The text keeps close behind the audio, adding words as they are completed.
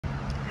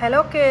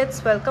Hello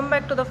kids, welcome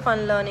back to the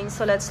fun learning.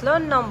 So let's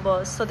learn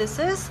numbers. So this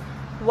is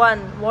 1.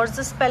 What's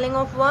the spelling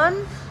of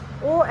 1?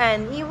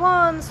 O-N-E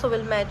 1. So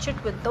we'll match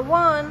it with the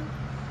 1.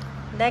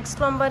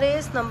 Next number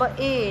is number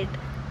 8.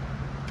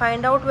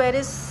 Find out where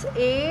is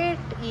 8.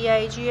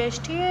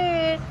 E-I-G-H-T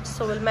 8.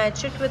 So we'll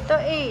match it with the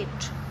 8.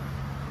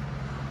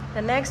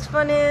 The next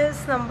one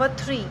is number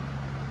 3.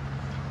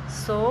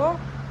 So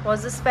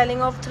what's the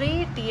spelling of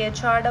 3?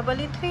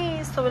 T-H-R-E-E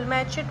 3. So we'll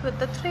match it with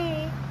the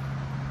 3.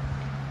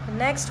 The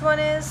next one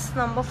is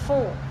number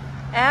 4.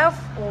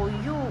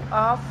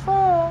 F-O-U-R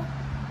 4.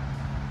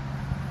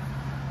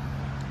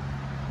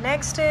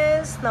 Next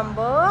is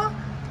number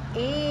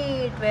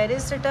 8. Where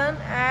is written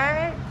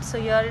at? So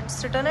here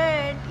it's written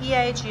at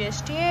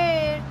E-I-G-H-T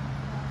 8.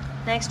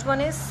 Next one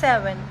is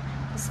 7.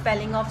 The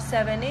spelling of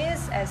 7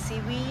 is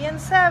S-E-V-E-N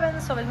 7.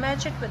 So we'll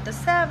match it with the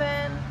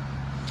 7.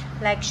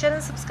 Like, share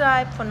and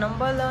subscribe for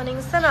number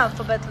learnings and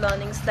alphabet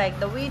learnings. Like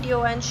the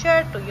video and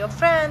share to your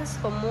friends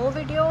for more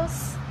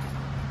videos.